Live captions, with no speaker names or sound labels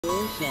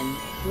evolution,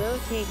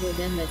 rotate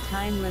within the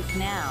timeless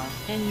now,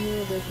 and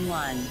move as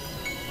one.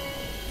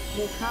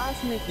 The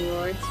cosmic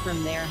lords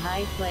from their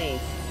high place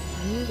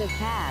view the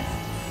past,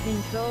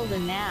 control the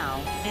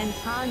now, and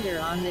ponder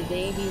on the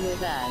day be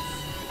with us.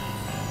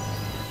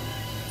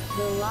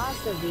 The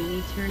loss of the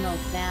eternal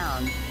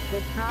sound,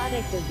 the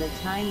product of the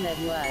time that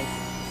was,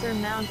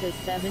 surmount a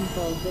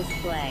sevenfold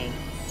display.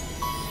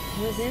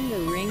 Within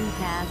the ring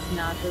pass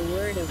not the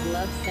word of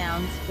love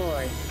sounds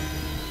forth.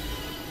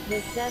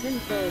 The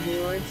sevenfold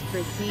lords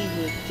proceed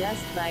with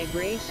just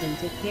vibration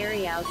to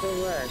carry out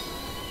the work.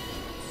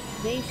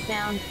 They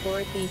sound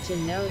forth each a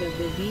note of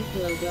the deep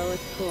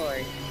logoic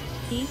chord.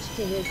 Each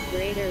to his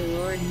greater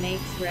Lord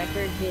makes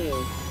record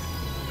due.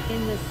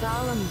 In the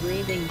solemn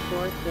breathing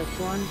forth the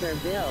forms are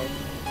built,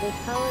 the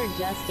color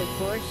just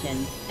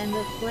apportioned, and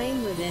the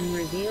flame within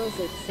reveals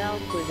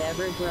itself with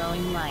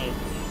ever-growing light.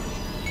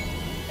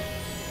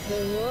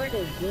 The Lord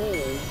of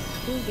Blue,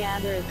 who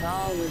gathereth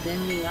all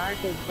within the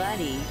ark of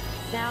Buddy,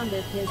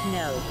 soundeth his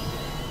note.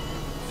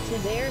 To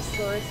their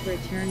source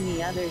return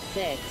the other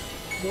six,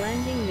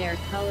 blending their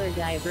color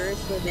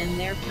diverse within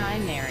their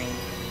primary.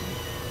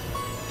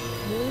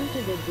 Blue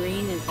to the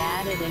green is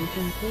added and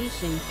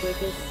completion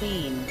quick is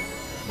seen.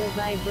 The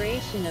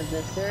vibration of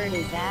the third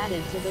is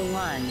added to the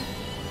one.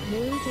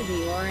 Blue to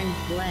the orange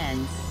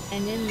blends,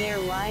 and in their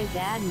wise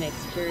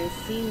admixture is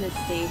seen the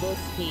stable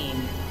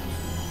scheme.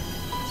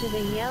 To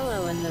the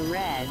yellow and the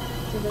red,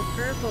 to the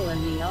purple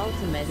and the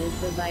ultimate is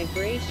the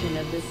vibration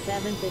of the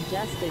seventh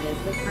adjusted as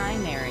the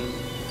primary.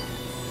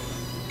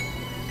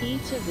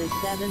 Each of the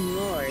seven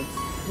lords,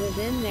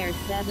 within their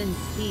seven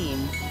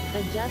schemes,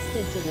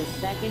 adjusted to the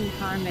second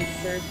karmic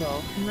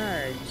circle,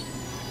 merge.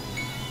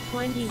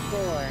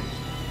 24.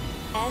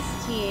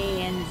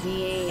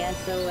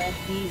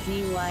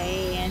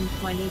 STANZASOFBZYAN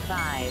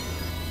 25.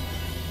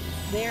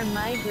 Their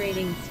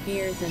migrating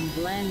spheres and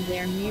blend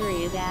their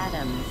myriad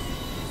atoms.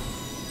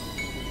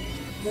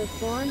 The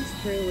forms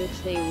through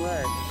which they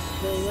work,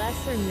 the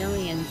lesser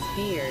million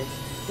spheres,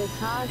 the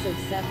cause of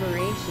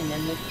separation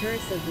and the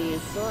curse of the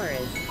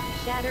Asuras,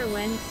 shatter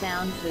when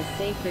sounds the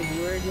sacred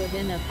word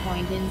within a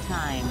point in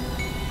time.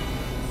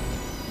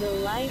 The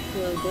life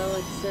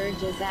logoic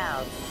surges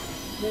out.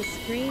 The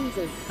streams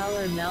of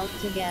color melt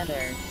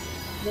together.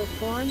 The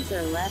forms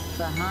are left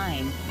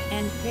behind,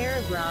 and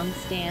Parabrahm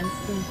stands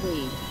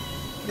complete.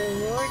 The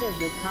Lord of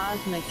the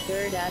cosmic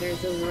third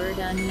utters a word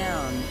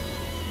unknown.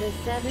 The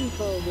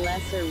sevenfold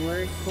lesser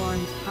word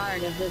forms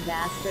part of the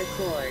vaster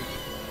chord.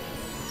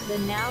 The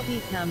now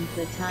becomes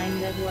the time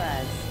that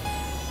was.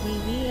 The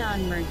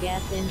eon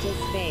mergeth into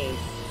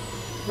space.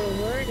 The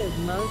word of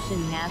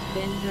motion hath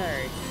been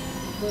heard.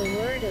 The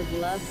word of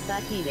love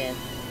succedeth.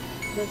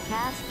 The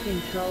past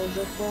controls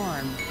the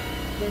form.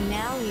 The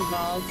now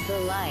evolves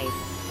the life.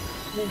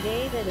 The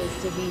day that is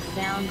to be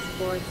sounds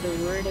forth the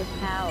word of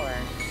power.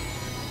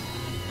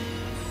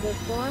 The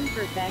form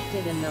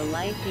perfected and the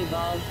life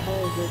evolved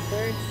holds a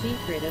third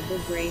secret of the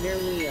greater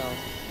wheel.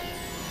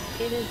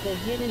 It is the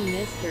hidden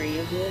mystery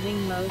of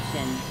living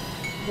motion.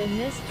 The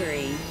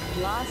mystery,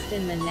 lost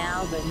in the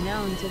now but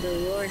known to the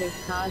Lord of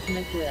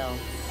cosmic will.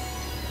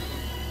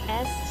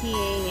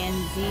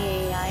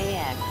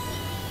 STANZAIX.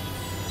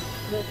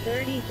 The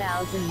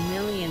 30,000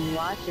 million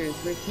watchers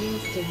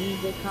refuse to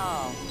heed the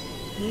call.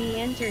 We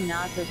enter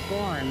not the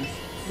forms,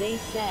 they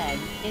said,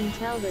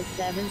 until the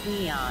seventh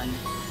eon.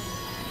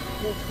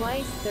 The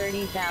twice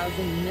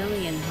 30,000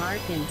 million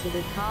hearkened to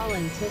the call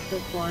and took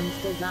the form's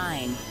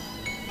design.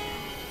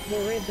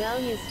 The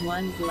rebellious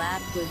ones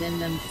lapped within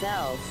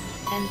themselves,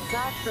 and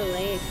sought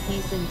prolaic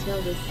peace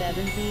until the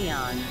seventh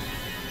eon.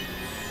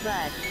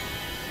 But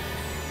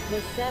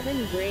the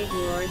seven great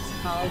lords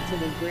called to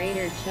the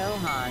greater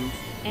Chohans,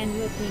 and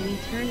with the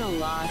eternal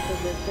loss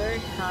of the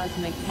third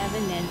cosmic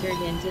heaven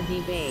entered into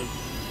debate.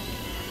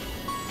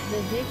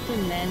 The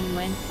victim then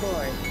went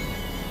forth.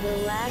 The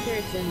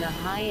laggards in the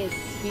highest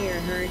sphere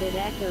heard it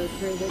echo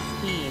through the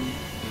scheme.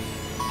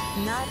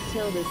 Not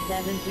till the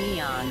seventh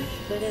eon,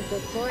 but at the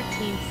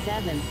 14th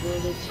seventh will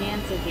the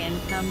chance again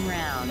come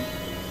round.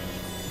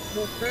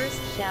 The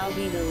first shall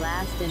be the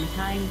last and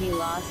time be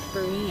lost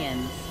for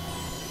eons.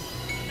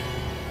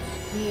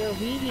 The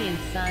obedient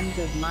sons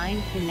of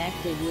mind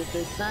connected with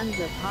the sons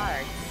of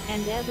heart,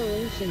 and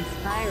evolution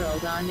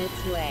spiraled on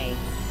its way.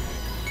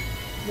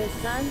 The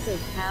sons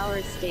of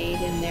power stayed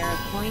in their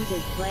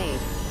appointed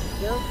place,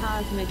 though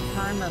cosmic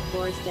karma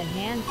forced a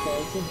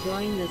handful to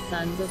join the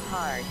sons of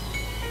heart.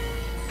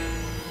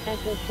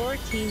 At the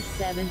 14th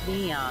seventh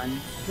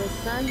eon, the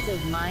sons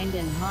of mind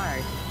and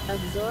heart,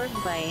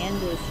 absorbed by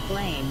endless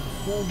flame,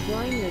 will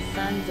join the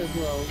sons of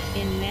will,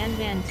 in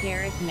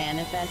manvantaric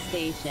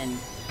manifestation.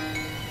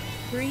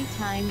 3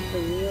 times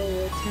the wheel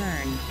will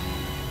turn.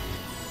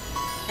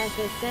 At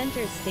the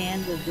center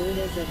stand the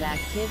Buddhas of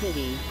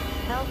activity,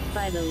 helped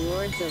by the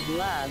Lords of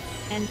love,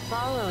 and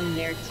following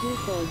their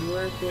twofold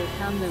work will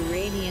come the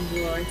radiant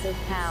Lords of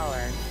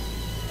power.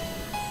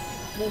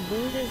 The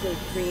Buddhas of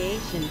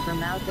creation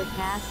from out the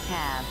past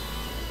have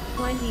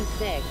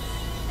 26.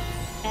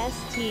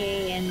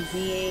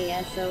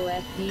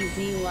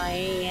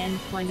 STANZASOFBZYAN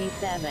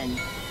 27.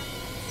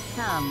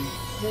 Come,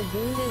 the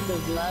Buddhas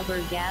of love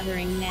are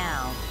gathering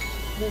now.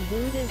 The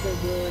Buddhas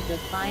of will at the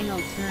final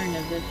turn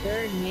of the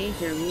third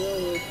major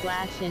wheel will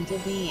flash into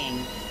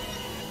being.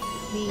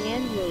 The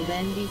end will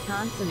then be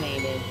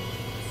consummated.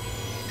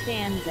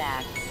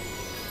 Stanzax.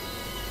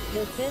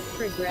 The fifth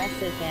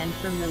progressive and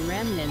from the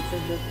remnants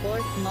of the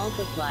fourth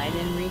multiplied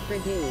and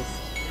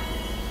reproduced.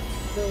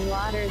 The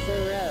waters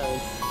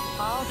arose.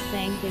 All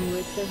sank and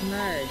was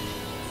submerged.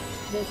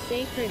 The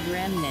sacred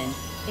remnant,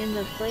 in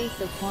the place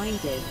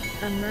appointed,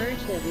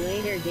 emerged at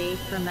later date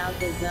from out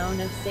the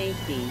zone of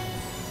safety.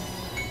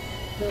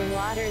 The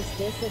waters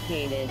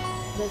dissipated.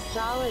 The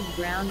solid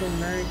ground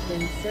emerged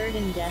in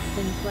certain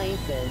destined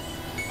places.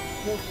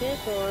 The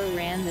fifth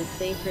o'erran the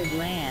sacred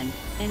land,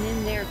 and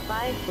in their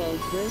fivefold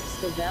groups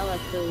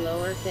developed the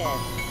lower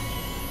fifth.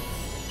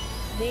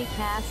 They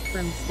passed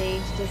from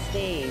stage to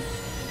stage.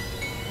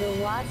 The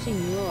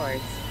watching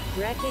lords,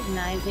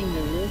 recognizing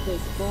the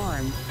Rupa's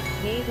form,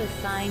 gave a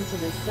sign to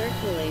the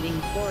circulating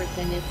fourth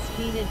and it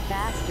speeded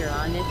faster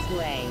on its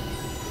way.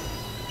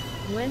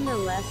 When the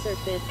lesser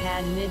fifth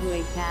had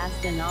midway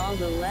passed and all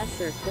the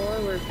lesser four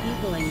were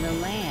peopling the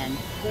land,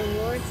 the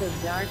lords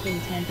of dark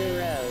intent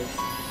arose.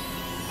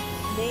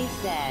 They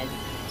said,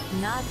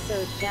 "Not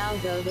so shall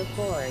go the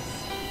course."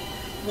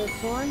 The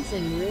forms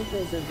and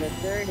rupas of the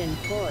third and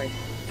fourth,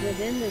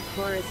 within the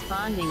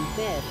corresponding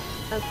fifth,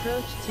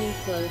 approached too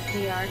close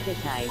the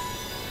archetype.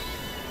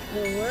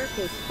 The work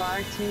is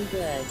far too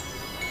good.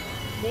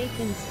 They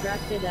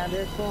constructed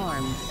other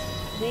forms.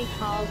 They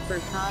called for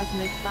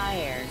cosmic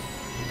fire.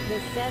 The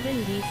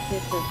seven deep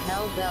pits of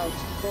hell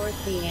belched forth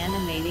the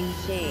animating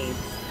shades.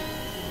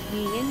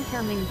 The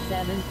incoming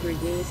seventh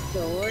reduced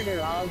to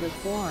order all the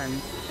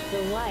forms,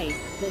 the white,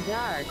 the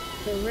dark,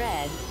 the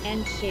red,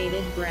 and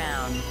shaded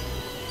brown.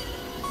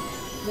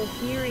 The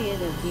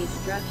period of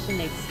destruction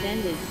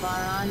extended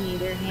far on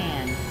either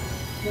hand.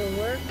 The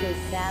work was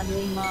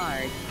sadly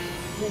marred.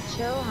 The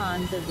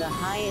Chohans of the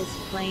highest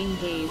plane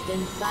gazed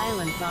in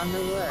silence on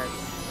the work.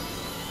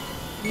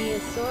 The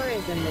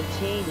Asuras and the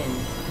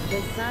Chedans,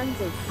 the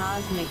sons of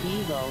cosmic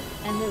evil,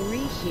 and the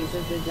Rishis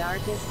of the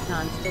darkest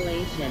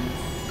constellations.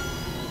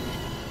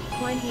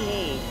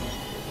 28.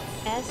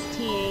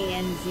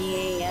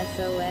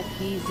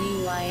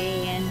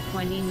 Stanzasofbzyan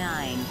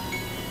 29.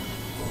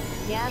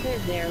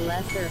 Gathered their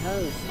lesser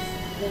hosts,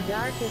 the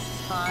darkest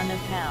spawn of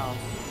hell.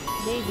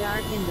 They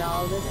darkened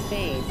all the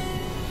space.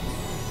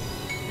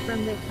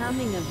 From the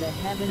coming of the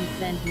heaven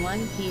sent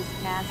one piece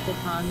passed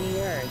upon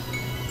the earth.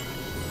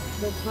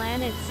 The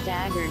planet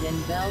staggered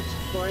and belched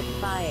forth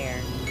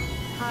fire.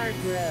 Heart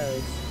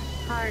rose.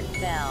 Heart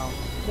fell.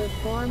 The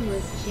form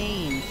was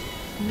changed.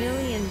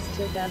 Millions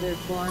took other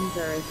forms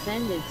or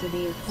ascended to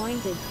the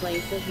appointed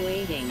place of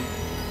waiting.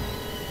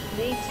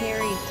 They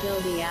tarried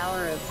till the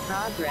hour of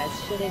progress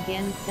should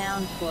again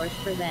sound forth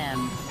for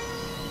them.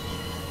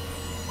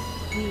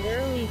 The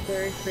early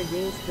third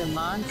produced the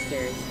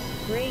monsters,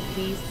 great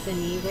beasts in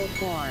evil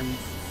forms.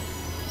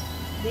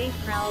 They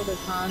prowled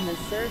upon the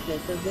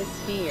surface of the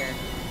sphere.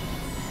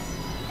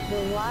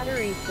 The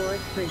watery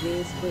fourth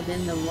produced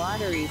within the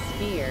watery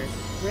sphere,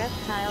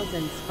 reptiles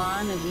and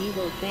spawn of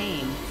evil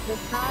fame, the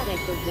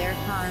product of their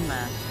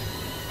karma.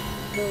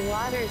 The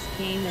waters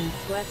came and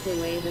swept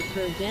away the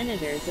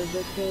progenitors of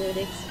the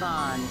fluidic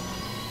spawn.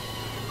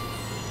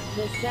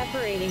 The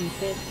separating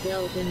fifth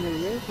built in the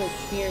Rupa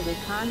sphere the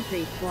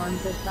concrete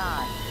forms of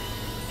thought.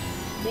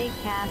 They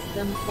cast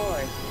them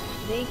forth.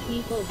 They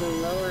peopled the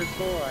lower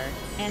four,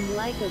 and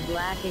like a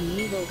black and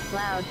evil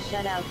cloud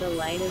shut out the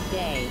light of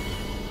day.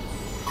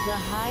 The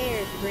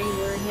higher three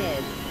were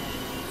hid.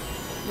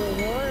 The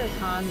war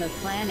upon the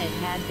planet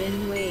had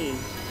been waged.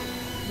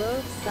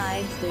 Both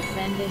sides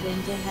descended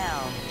into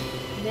hell.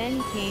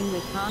 Then came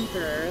the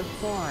conqueror of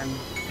form.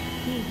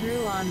 He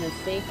drew on the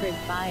sacred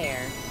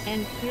fire,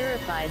 and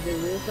purified the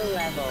Rupa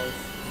levels.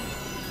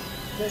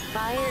 The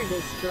fire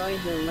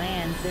destroyed the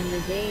lands in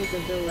the days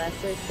of the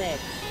lesser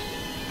six.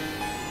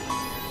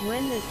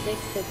 When the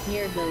sixth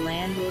appeared the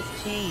land was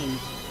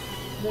changed.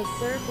 The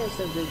surface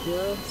of the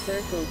globe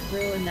circled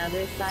through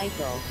another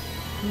cycle.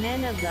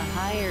 Men of the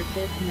higher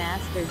fifth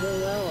mastered the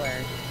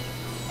lower.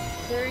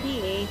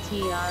 30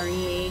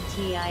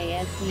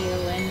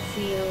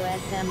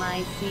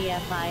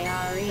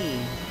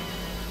 ATREATISEONCOSMICFIRE.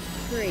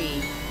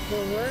 3.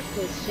 The work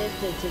was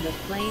shifted to the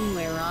plane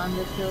whereon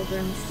the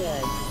pilgrim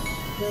stood.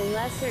 The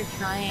lesser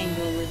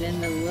triangle within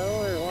the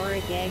lower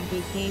auric egg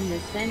became the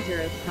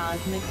center of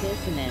cosmic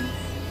dissonance.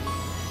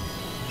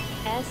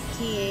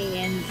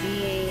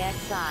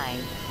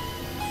 STANZAXI.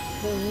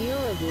 The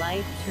wheel of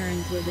life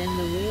turns within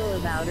the wheel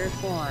of outer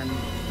form.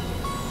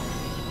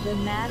 The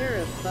matter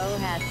of foe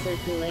hath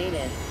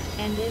circulateth,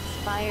 and its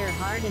fire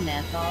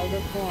hardeneth all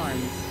the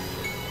forms.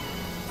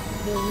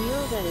 The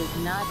wheel that is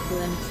not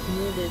glimpsed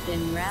moveth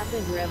in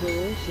rapid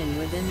revolution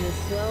within the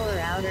slower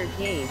outer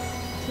case,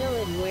 till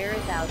it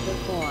weareth out the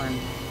form.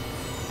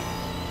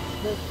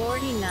 The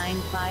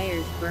 49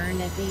 fires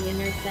burn at the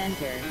inner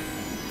center.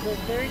 The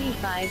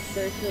 35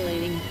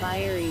 circulating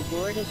fiery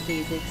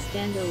vortices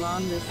extend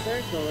along the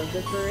circle of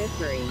the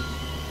periphery.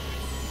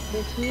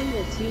 Between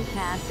the two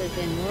passive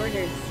in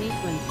ordered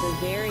sequence the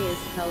various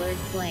colored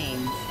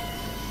flames.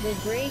 The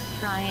great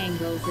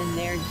triangles in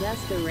their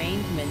just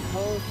arrangement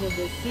hold with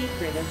the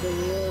secret of the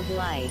wheel of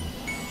light.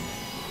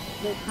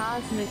 The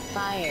cosmic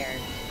fire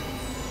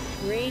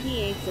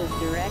radiates as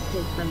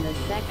directed from the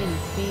second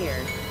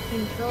sphere,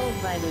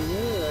 controlled by the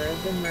ruler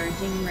of the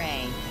merging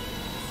ray.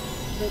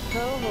 The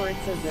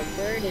cohorts of the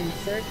third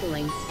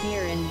encircling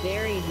sphere in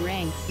varied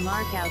ranks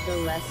mark out the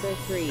lesser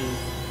threes.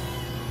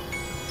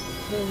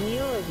 The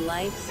wheel of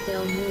life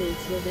still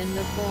moves within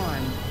the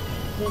form.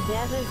 The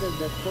devas of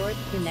the fourth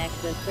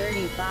connect the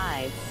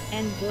 35,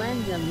 and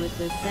blend them with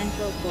the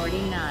central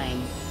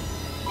 49.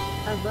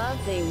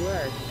 Above they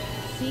work,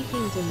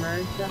 seeking to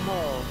merge the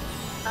whole.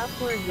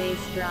 Upward they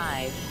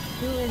strive,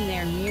 who in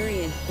their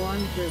myriad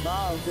forms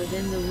revolve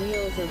within the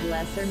wheels of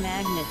lesser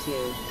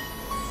magnitude.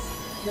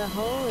 The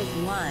whole is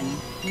one,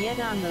 yet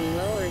on the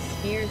lower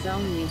spheres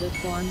only the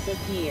forms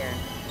appear.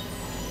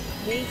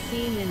 They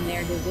seem in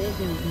their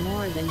divisions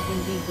more than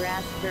can be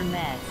grasped or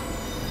met.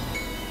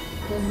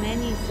 The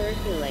many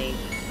circulate,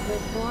 the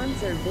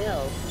forms are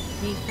built,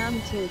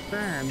 become too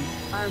firm,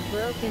 are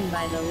broken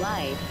by the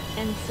light,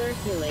 and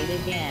circulate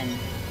again.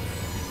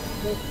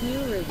 The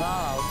few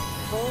revolve,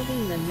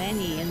 holding the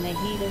many in the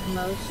heat of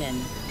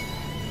motion.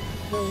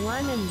 The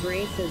one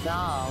embraces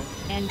all,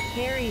 and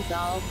carries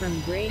all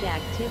from great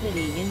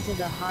activity into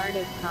the heart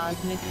of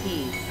cosmic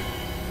peace.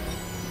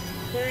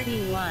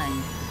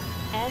 31.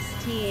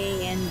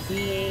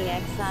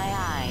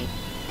 Stanzaxii.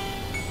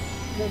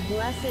 The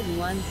blessed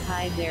ones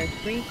hide their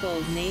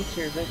threefold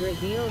nature but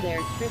reveal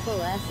their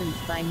triple essence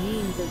by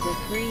means of the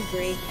three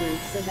great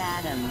groups of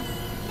atoms.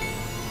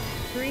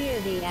 Three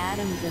are the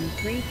atoms and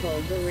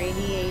threefold the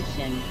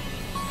radiation.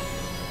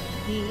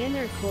 The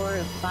inner core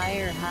of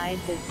fire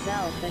hides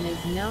itself and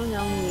is known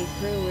only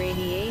through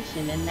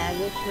radiation and that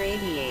which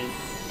radiates.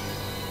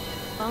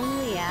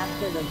 Only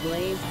after the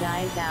blaze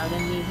dies out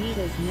and the heat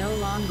is no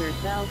longer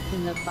felt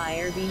can the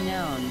fire be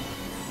known.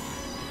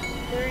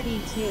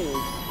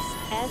 32.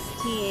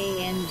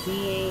 Stanzaxii.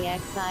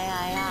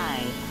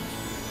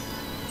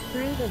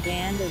 Through the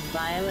band of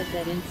violet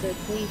that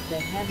encircleth the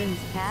heavens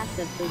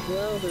passeth the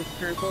globe of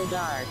purple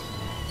dark.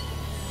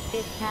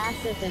 It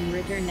passeth and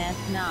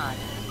returneth not.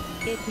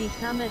 It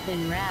becometh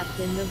enwrapped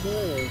in the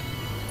blue.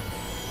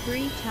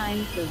 3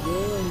 times the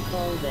blue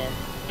enfoldeth,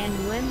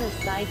 and when the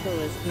cycle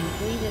is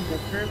completed the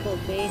purple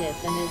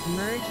fadeth and is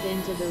merged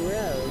into the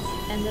rose,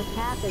 and the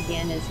path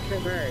again is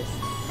traversed.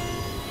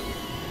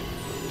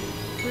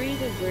 3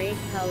 the great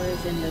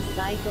colors in the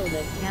cycle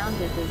that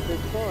counteth is the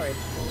fourth,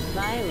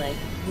 violet,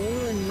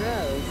 blue and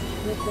rose,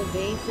 with the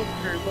basic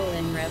purple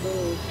in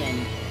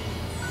revolution.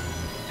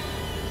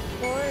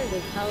 4 are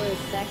the colors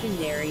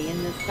secondary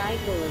in the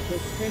cycle of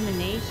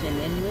discrimination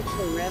in which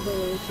the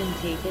revolution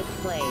taketh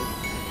place.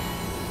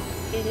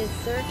 It is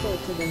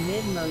circled to the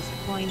midmost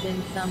point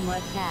and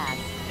somewhat past.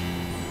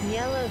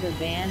 Yellow the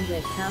band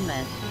that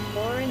cometh,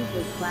 orange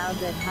the cloud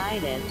that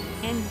hideth,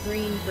 and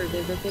green for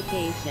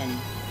vivification.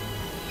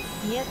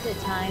 Yet the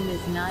time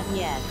is not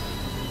yet.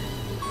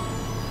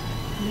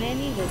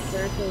 Many the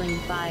circling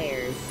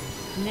fires,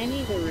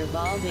 many the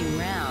revolving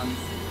rounds,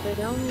 but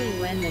only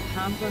when the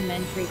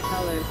complementary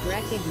colors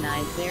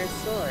recognize their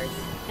source,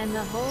 and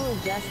the whole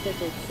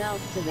adjusteth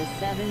itself to the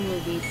 7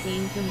 will be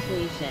seen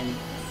completion.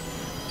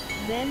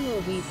 Then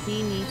will be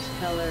seen each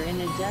color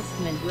in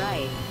adjustment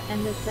right,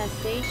 and the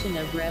cessation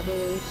of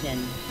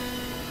revolution.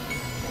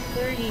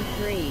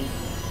 33.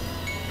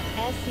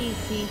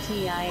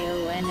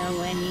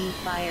 Sectione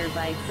fire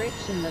by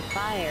friction the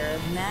fire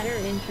of matter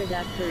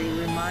introductory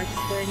remarks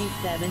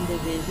 37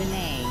 Division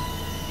A.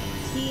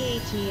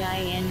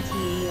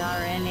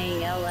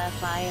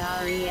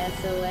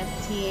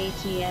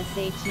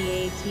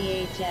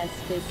 THEINTERNALFIRESOFTHESHEATHES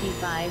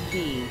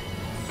 55B.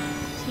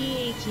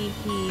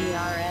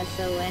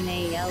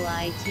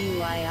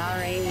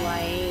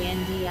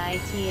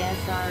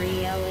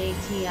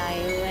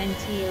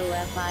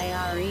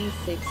 THEPERSONALITYRAYANDITSRELATIONTOFIRE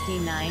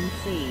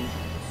 69C.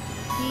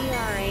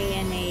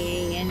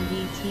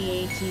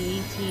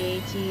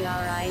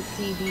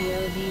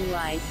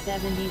 PRANAANDTHETHERICBODY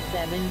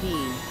 77B.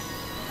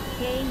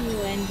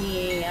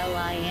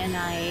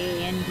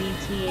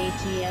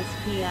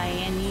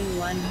 KUNDALINIANDTHESPINE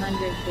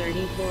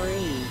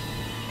 134E.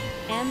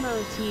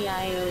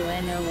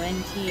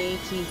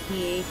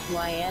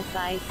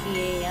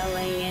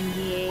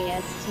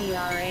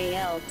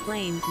 MOTIONONTHEPHYSICALANDASTRAL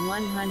claims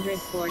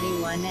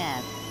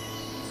 141F.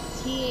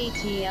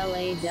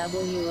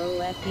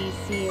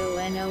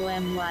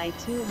 THELAWOFECONOMY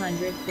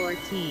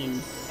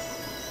 214.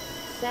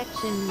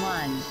 Section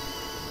 1.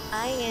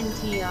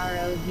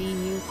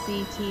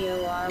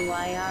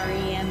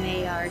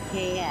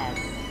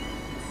 INTRODUCTORYREMARKS.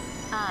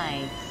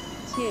 I.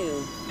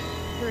 2.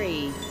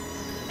 3.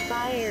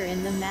 Fire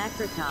in the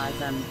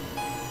macrocosm.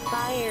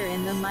 Fire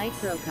in the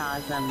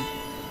microcosm.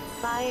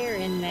 Fire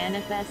in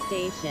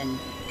manifestation.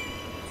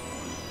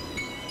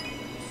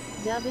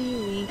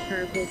 We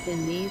purpose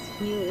in these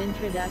few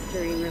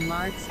introductory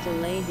remarks to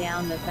lay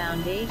down the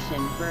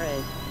foundation for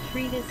a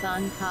treatise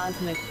on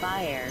cosmic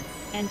fire,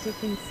 and to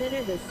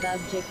consider the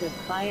subject of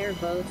fire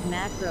both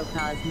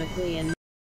macrocosmically and